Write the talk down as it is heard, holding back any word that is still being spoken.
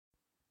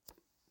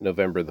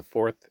November the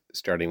 4th,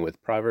 starting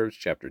with Proverbs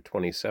chapter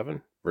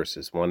 27,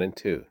 verses 1 and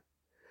 2.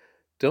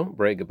 Don't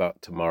brag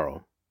about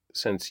tomorrow,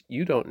 since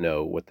you don't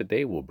know what the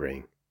day will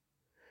bring.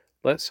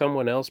 Let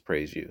someone else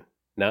praise you,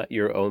 not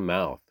your own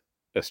mouth,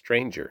 a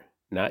stranger,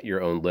 not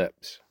your own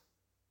lips.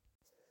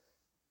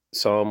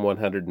 Psalm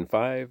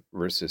 105,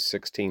 verses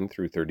 16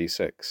 through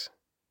 36.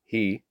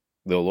 He,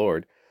 the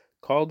Lord,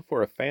 called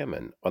for a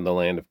famine on the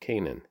land of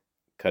Canaan,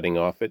 cutting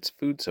off its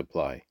food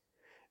supply.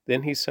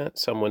 Then he sent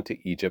someone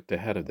to Egypt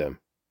ahead of them,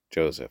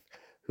 Joseph,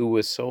 who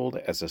was sold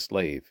as a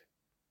slave.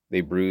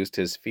 They bruised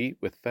his feet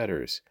with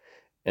fetters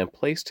and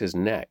placed his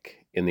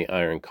neck in the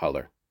iron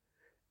collar.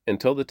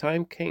 Until the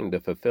time came to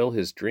fulfill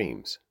his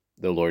dreams,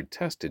 the Lord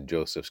tested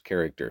Joseph's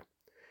character.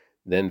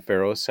 Then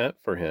Pharaoh sent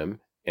for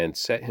him and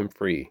set him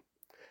free.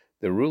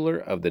 The ruler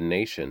of the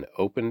nation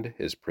opened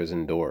his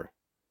prison door.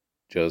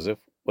 Joseph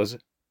was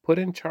put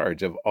in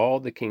charge of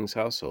all the king's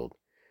household.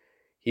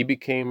 He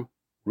became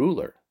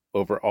ruler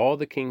over all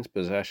the king's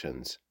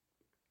possessions.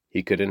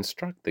 He could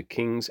instruct the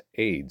king's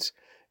aides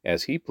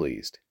as he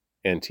pleased,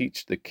 and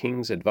teach the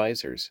king's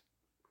advisers.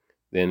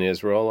 Then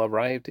Israel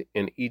arrived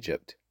in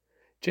Egypt.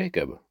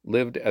 Jacob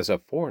lived as a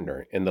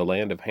foreigner in the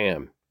land of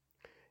Ham.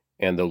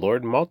 And the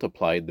Lord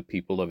multiplied the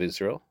people of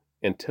Israel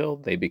until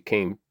they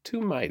became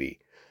too mighty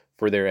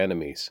for their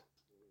enemies.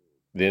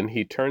 Then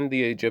he turned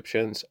the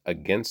Egyptians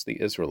against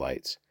the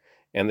Israelites,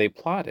 and they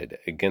plotted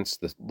against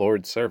the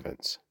Lord's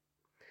servants.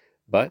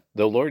 But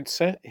the Lord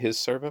sent his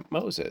servant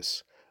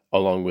Moses,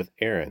 along with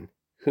Aaron,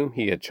 whom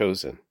he had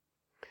chosen.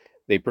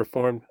 They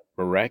performed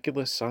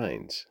miraculous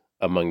signs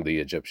among the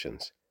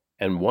Egyptians,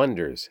 and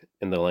wonders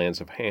in the lands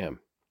of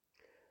Ham.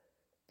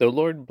 The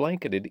Lord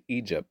blanketed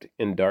Egypt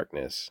in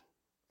darkness,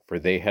 for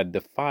they had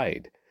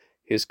defied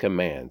his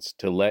commands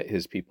to let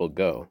his people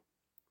go.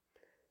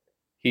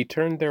 He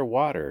turned their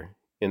water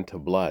into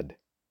blood,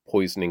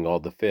 poisoning all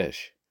the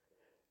fish.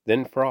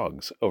 Then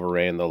frogs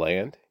overran the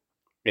land,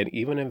 and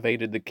even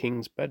invaded the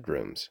king's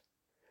bedrooms.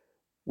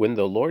 When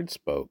the Lord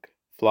spoke,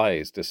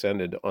 flies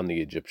descended on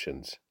the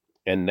Egyptians,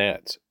 and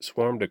gnats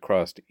swarmed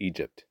across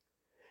Egypt.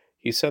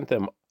 He sent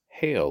them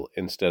hail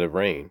instead of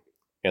rain,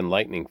 and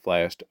lightning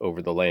flashed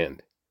over the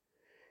land.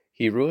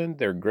 He ruined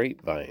their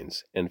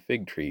grapevines and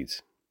fig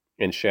trees,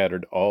 and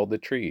shattered all the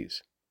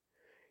trees.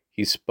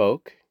 He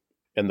spoke,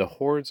 and the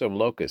hordes of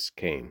locusts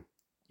came,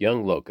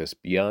 young locusts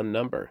beyond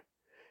number.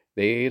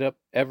 They ate up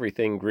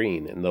everything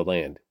green in the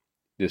land,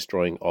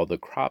 destroying all the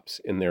crops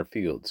in their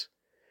fields.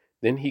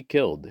 Then he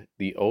killed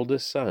the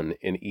oldest son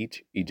in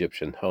each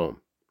Egyptian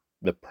home,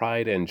 the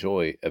pride and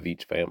joy of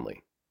each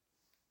family.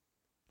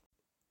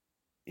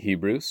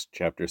 Hebrews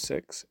chapter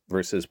 6,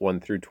 verses 1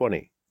 through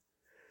 20.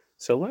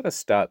 So let us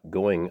stop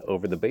going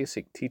over the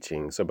basic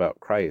teachings about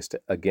Christ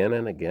again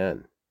and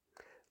again.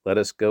 Let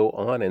us go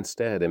on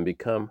instead and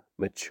become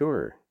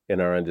mature in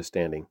our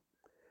understanding.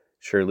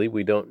 Surely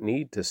we don't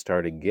need to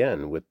start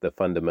again with the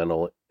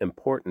fundamental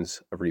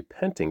importance of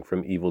repenting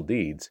from evil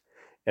deeds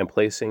and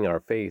placing our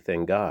faith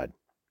in God.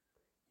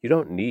 You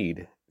don't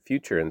need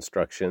future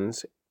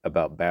instructions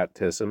about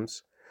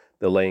baptisms,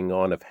 the laying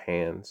on of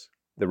hands,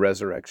 the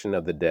resurrection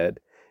of the dead,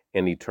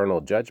 and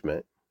eternal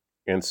judgment.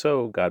 And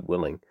so, God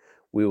willing,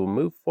 we will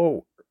move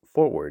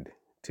forward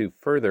to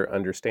further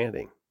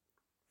understanding.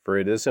 For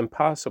it is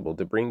impossible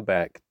to bring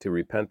back to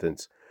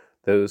repentance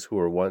those who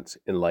were once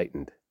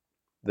enlightened,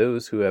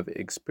 those who have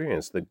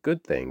experienced the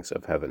good things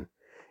of heaven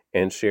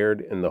and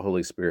shared in the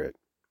Holy Spirit,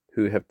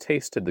 who have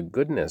tasted the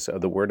goodness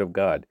of the Word of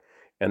God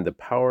and the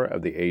power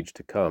of the age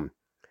to come,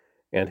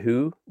 and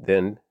who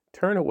then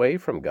turn away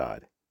from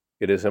God.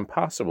 It is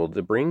impossible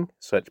to bring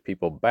such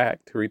people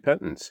back to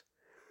repentance.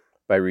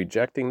 By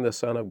rejecting the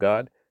Son of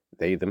God,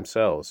 they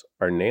themselves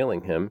are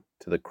nailing him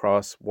to the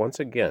cross once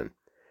again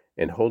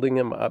and holding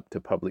him up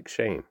to public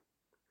shame.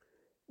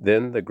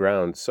 Then the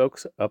ground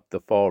soaks up the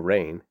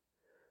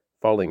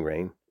falling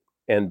rain,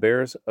 and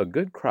bears a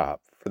good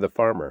crop for the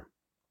farmer.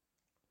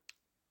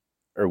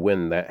 Or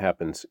when that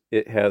happens,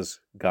 it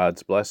has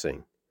God's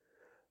blessing.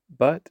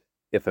 But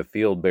if a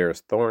field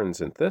bears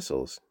thorns and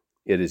thistles,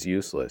 it is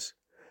useless.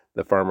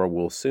 The farmer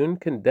will soon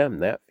condemn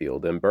that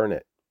field and burn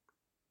it.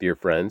 Dear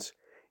friends,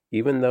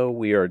 even though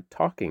we are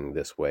talking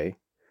this way,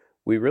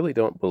 we really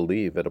don't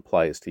believe it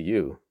applies to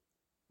you.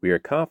 We are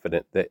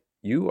confident that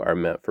you are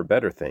meant for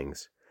better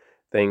things,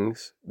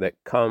 things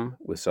that come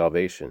with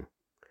salvation.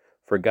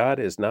 For God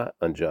is not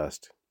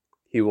unjust.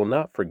 He will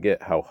not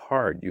forget how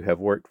hard you have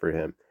worked for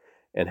him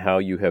and how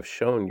you have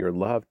shown your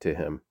love to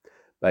him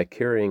by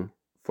caring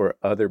for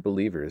other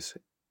believers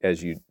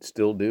as you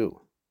still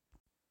do.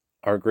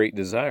 Our great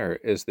desire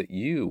is that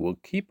you will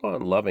keep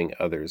on loving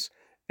others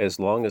as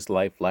long as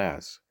life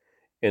lasts,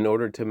 in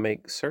order to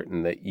make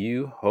certain that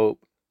you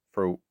hope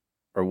for,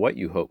 or what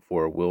you hope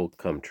for will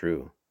come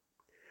true.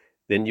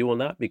 Then you will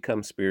not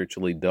become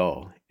spiritually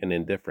dull and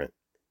indifferent.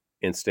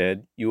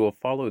 Instead, you will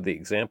follow the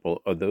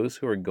example of those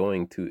who are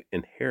going to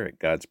inherit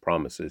God's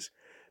promises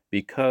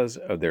because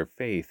of their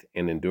faith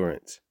and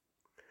endurance.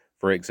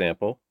 For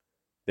example,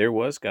 there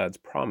was God's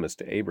promise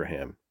to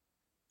Abraham.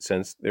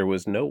 Since there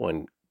was no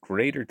one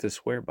greater to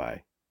swear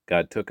by,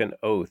 God took an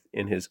oath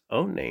in his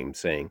own name,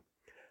 saying,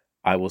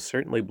 I will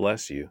certainly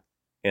bless you,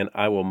 and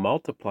I will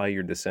multiply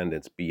your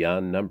descendants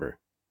beyond number.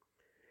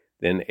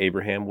 Then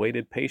Abraham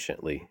waited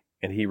patiently,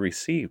 and he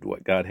received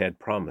what God had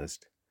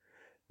promised.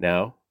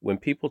 Now, when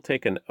people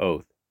take an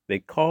oath, they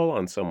call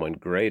on someone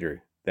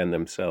greater than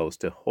themselves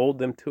to hold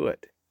them to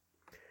it.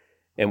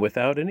 And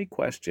without any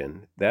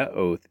question, that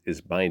oath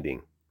is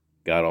binding.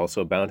 God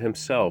also bound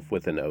himself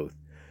with an oath,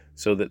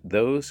 so that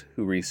those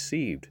who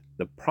received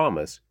the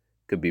promise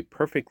could be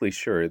perfectly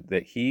sure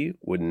that he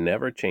would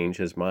never change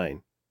his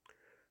mind.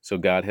 So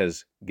God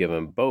has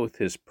given both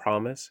his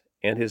promise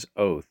and his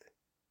oath.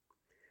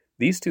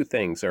 These two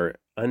things are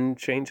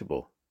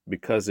unchangeable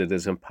because it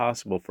is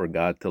impossible for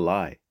God to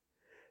lie.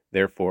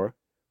 Therefore,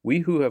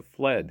 we who have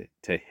fled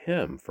to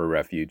him for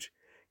refuge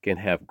can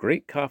have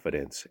great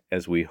confidence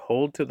as we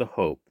hold to the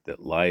hope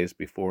that lies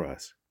before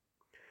us.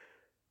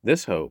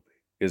 This hope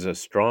is a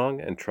strong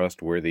and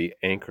trustworthy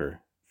anchor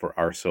for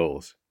our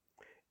souls.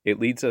 It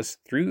leads us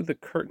through the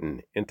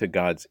curtain into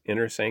God's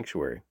inner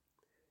sanctuary.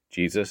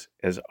 Jesus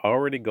has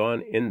already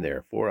gone in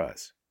there for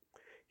us.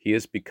 He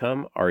has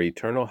become our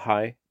eternal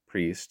high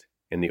priest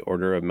in the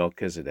order of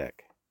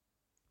Melchizedek.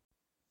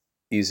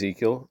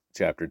 Ezekiel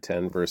chapter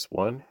 10, verse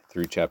 1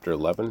 through chapter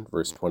 11,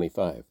 verse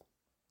 25.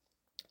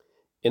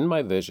 In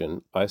my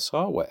vision, I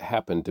saw what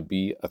happened to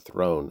be a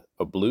throne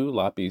of blue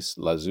lapis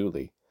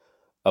lazuli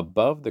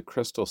above the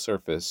crystal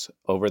surface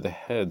over the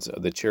heads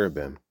of the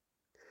cherubim.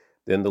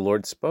 Then the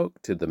Lord spoke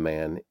to the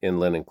man in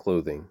linen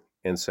clothing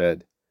and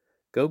said,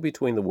 Go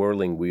between the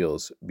whirling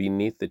wheels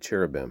beneath the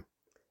cherubim,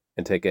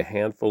 and take a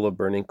handful of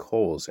burning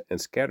coals and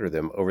scatter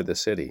them over the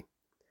city.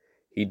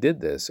 He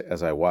did this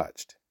as I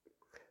watched.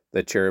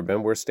 The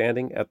cherubim were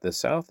standing at the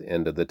south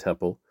end of the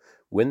temple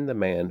when the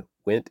man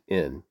went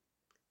in,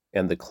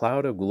 and the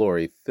cloud of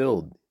glory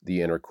filled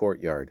the inner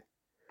courtyard.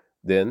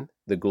 Then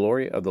the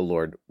glory of the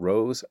Lord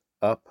rose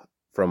up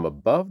from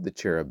above the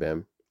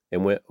cherubim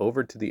and went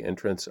over to the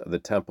entrance of the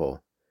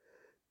temple.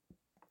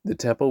 The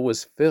temple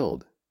was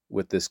filled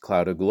with this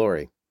cloud of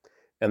glory,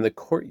 and the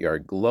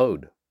courtyard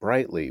glowed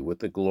brightly with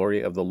the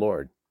glory of the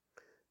Lord.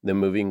 The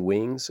moving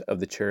wings of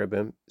the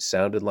cherubim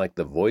sounded like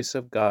the voice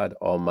of God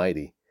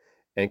Almighty,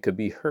 and could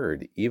be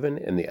heard even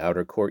in the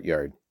outer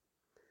courtyard.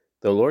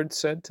 The Lord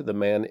said to the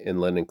man in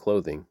linen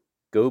clothing,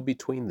 Go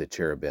between the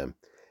cherubim,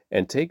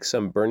 and take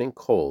some burning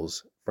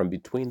coals from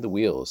between the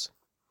wheels.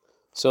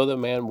 So the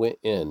man went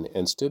in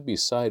and stood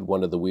beside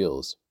one of the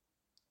wheels.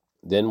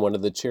 Then one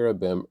of the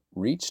cherubim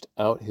reached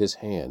out his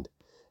hand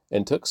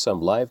and took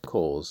some live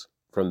coals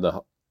from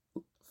the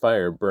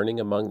fire burning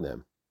among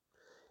them.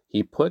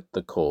 He put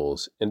the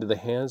coals into the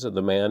hands of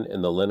the man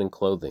in the linen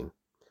clothing,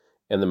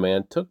 and the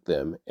man took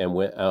them and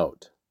went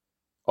out.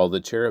 All the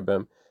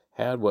cherubim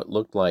had what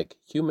looked like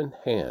human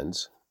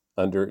hands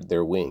under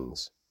their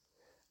wings.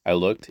 I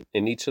looked,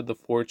 and each of the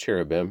 4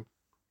 cherubim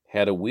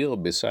had a wheel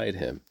beside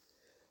him,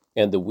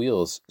 and the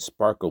wheels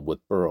sparkled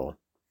with beryl.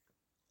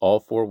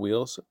 All 4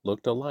 wheels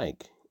looked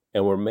alike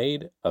and were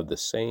made the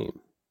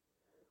same.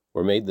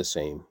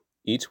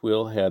 Each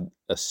wheel had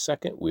a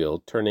second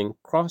wheel turning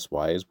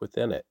crosswise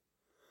within it.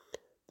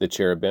 The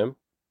cherubim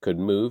could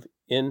move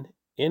in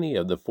any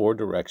of the 4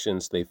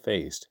 directions they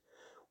faced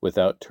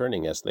without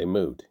turning as they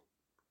moved.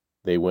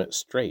 They went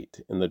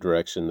straight in the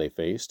direction they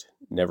faced,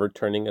 never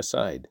turning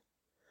aside.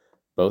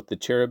 Both the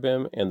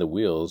cherubim and the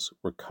wheels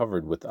were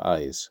covered with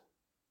eyes.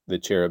 The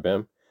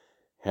cherubim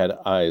had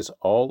eyes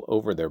all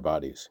over their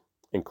bodies,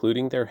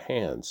 including their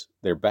hands,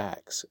 their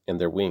backs,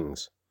 and their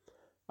wings.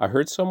 I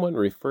heard someone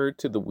refer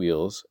to the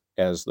wheels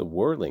as the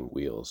whirling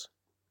wheels.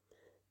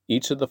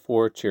 Each of the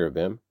 4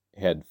 cherubim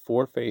had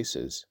 4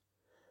 faces.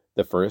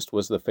 The first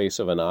was the face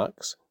of an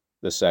ox,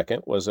 the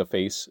second was the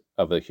face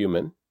of a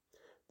human,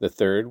 the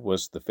third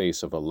was the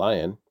face of a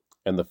lion,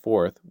 and the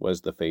fourth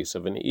was the face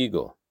of an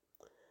eagle.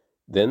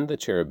 Then the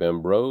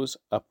cherubim rose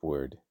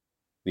upward.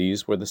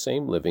 These were the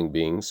same living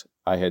beings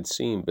I had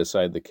seen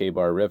beside the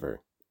Kebar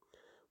River.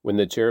 When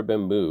the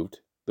cherubim moved,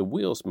 the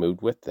wheels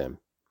moved with them.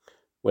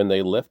 When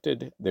they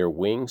lifted their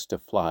wings to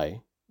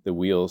fly, the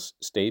wheels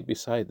stayed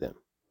beside them.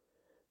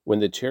 When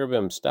the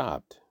cherubim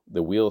stopped,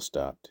 the wheels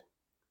stopped.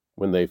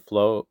 When they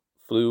flew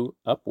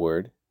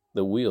upward,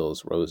 the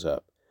wheels rose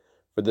up,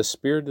 for the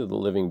spirit of the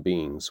living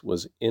beings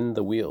was in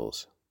the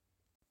wheels.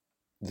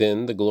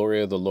 Then the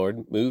glory of the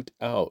Lord moved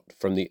out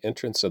from the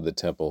entrance of the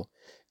temple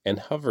and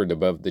hovered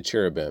above the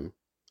cherubim.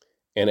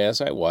 And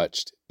as I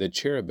watched, the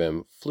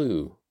cherubim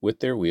flew with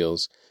their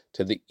wheels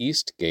to the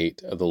east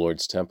gate of the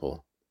Lord's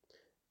temple.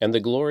 And the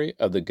glory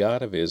of the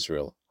God of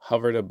Israel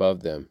hovered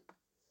above them.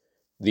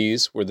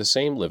 These were the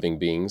same living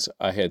beings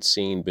I had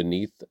seen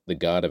beneath the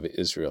God of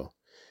Israel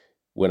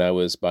when I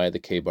was by the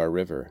Kebar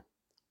River.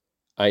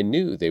 I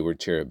knew they were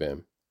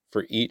cherubim,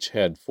 for each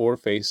had 4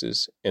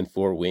 faces and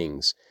 4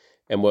 wings,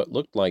 and what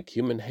looked like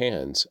human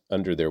hands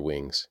under their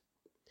wings.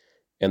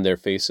 And their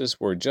faces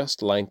were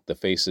just like the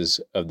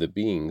faces of the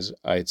beings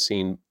I had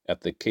seen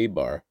at the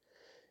Kebar,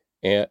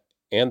 and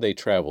they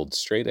traveled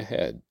straight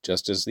ahead,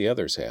 just as the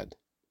others had.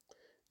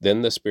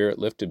 Then the Spirit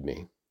lifted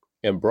me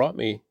and brought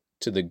me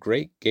to the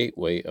great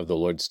gateway of the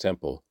Lord's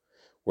temple,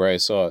 where I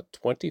saw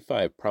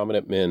 25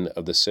 prominent men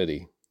of the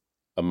city.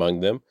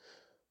 Among them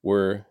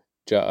were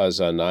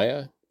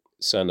Jaazaniah,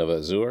 son of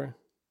Azur,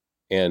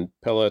 and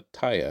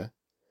Pelatiah,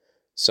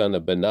 son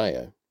of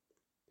Benaiah,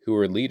 who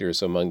were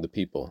leaders among the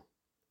people.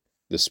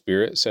 The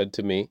Spirit said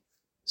to me,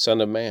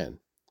 Son of man,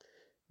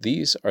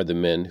 these are the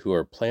men who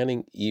are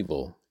planning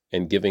evil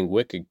and giving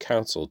wicked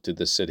counsel to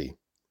the city.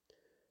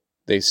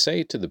 They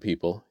say to the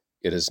people,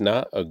 It is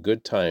not a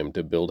good time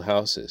to build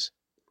houses.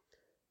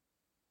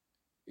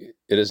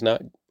 Is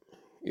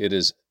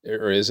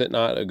it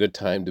not a good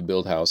time to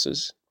build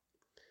houses?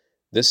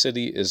 This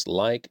city is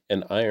like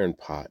an iron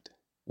pot.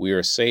 We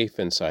are safe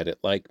inside it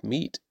like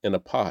meat in a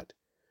pot.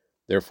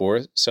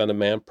 Therefore, Son of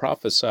man,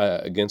 prophesy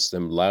against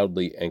them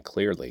loudly and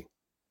clearly.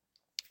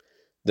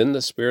 Then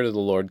the Spirit of the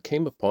Lord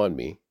came upon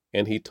me,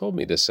 and he told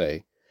me to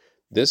say,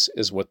 This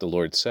is what the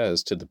Lord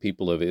says to the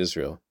people of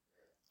Israel.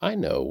 I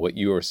know what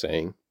you are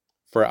saying,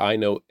 for I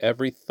know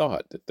every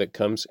thought that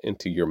comes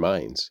into your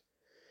minds.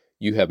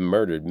 You have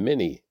murdered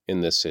many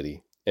in this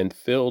city, and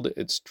filled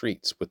its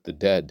streets with the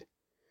dead.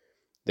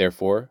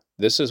 Therefore,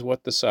 this is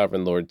what the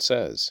Sovereign Lord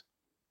says.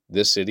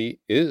 This city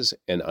is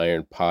an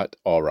iron pot,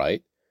 all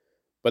right,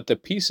 but the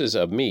pieces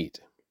of meat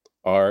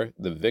are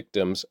the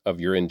victims of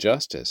your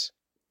injustice.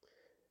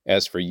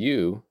 As for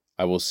you,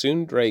 I will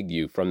soon drag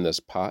you from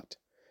this pot.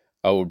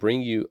 I will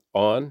bring you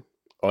on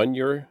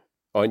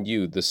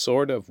you the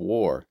sword of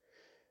war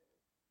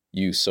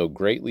you so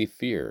greatly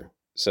fear,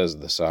 says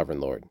the Sovereign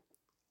Lord.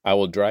 I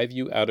will drive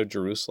you out of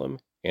Jerusalem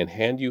and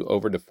hand you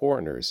over to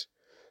foreigners,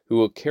 who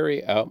will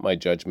carry out my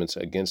judgments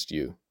against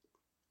you.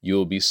 You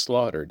will be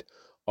slaughtered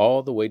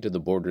all the way to the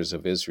borders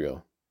of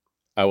Israel.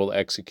 I will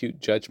execute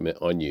judgment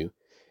on you,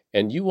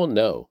 and you will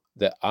know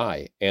that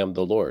I am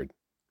the Lord.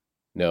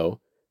 No,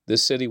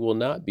 this city will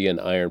not be an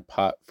iron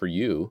pot for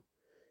you,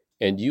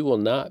 and you will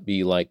not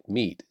be like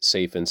meat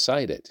safe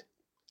inside it.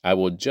 I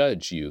will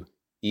judge you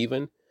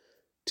even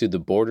to the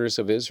borders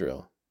of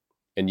Israel,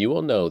 and you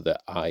will know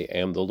that I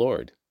am the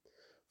Lord.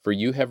 For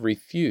you have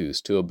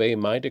refused to obey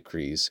my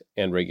decrees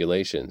and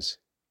regulations.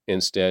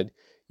 Instead,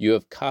 you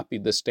have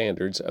copied the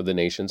standards of the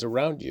nations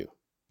around you.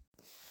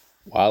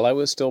 While I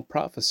was still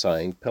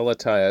prophesying,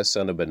 Pelatiah,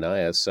 son of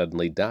Benaiah,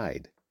 suddenly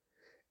died.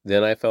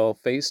 Then I fell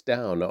face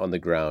down on the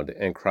ground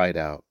and cried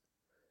out,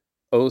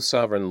 O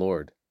Sovereign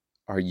Lord,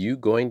 are you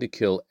going to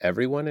kill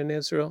everyone in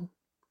Israel?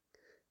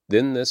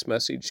 Then this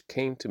message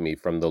came to me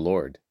from the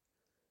Lord.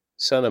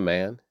 Son of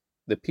man,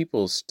 the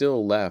people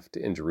still left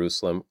in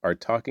Jerusalem are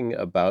talking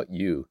about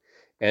you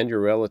and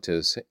your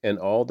relatives and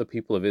all the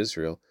people of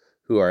Israel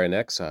who are in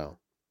exile.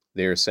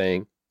 They are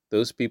saying,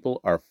 Those people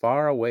are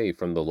far away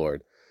from the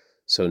Lord,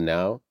 so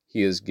now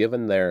he has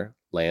given their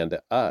land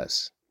to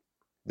us.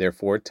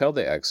 Therefore tell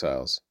the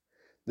exiles,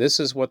 This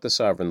is what the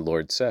Sovereign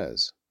Lord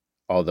says.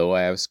 Although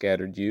I have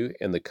scattered you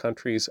in the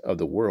countries of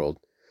the world,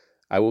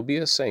 I will be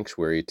a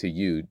sanctuary to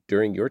you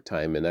during your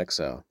time in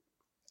exile.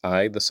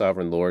 I, the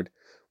Sovereign Lord,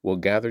 will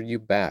gather you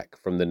back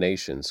from the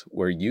nations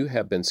where you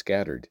have been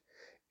scattered,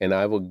 and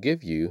I will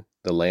give you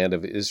the land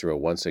of Israel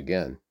once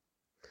again.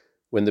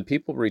 When the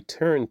people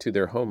return to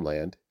their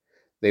homeland,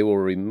 they will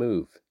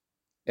remove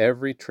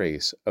every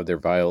trace of their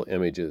vile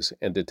images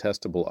and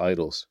detestable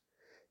idols,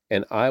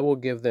 and I will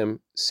give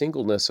them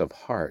singleness of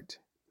heart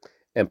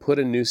and put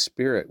a new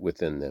spirit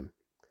within them.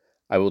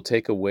 I will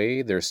take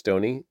away their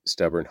stony,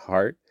 stubborn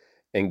heart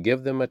and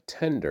give them a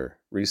tender,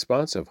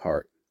 responsive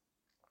heart.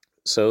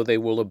 So they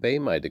will obey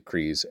my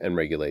decrees and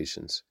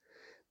regulations.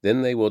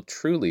 Then they will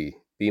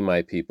truly be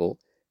my people,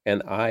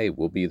 and I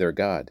will be their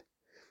God.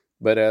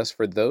 But as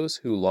for those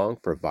who long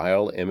for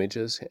vile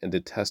images and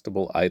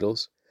detestable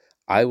idols,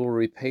 I will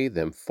repay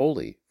them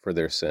fully for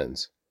their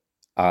sins.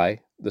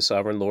 I, the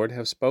Sovereign Lord,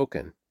 have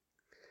spoken.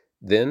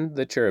 Then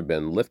the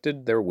cherubim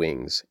lifted their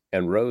wings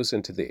and rose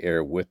into the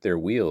air with their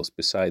wheels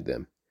beside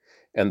them,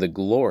 and the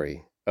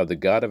glory of the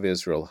God of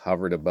Israel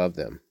hovered above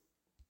them.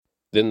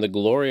 Then the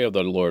glory of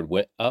the Lord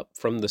went up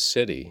from the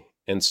city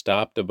and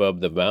stopped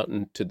above the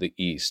mountain to the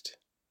east.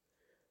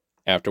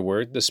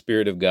 Afterward, the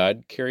Spirit of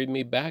God carried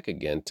me back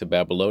again to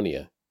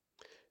Babylonia,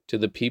 to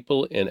the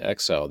people in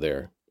exile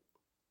there.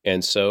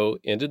 And so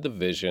ended the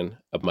vision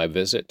of my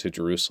visit to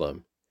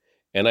Jerusalem,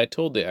 and I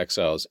told the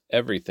exiles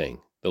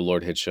everything the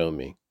Lord had shown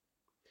me.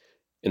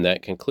 And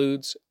that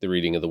concludes the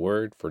reading of the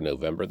Word for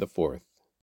November the 4th.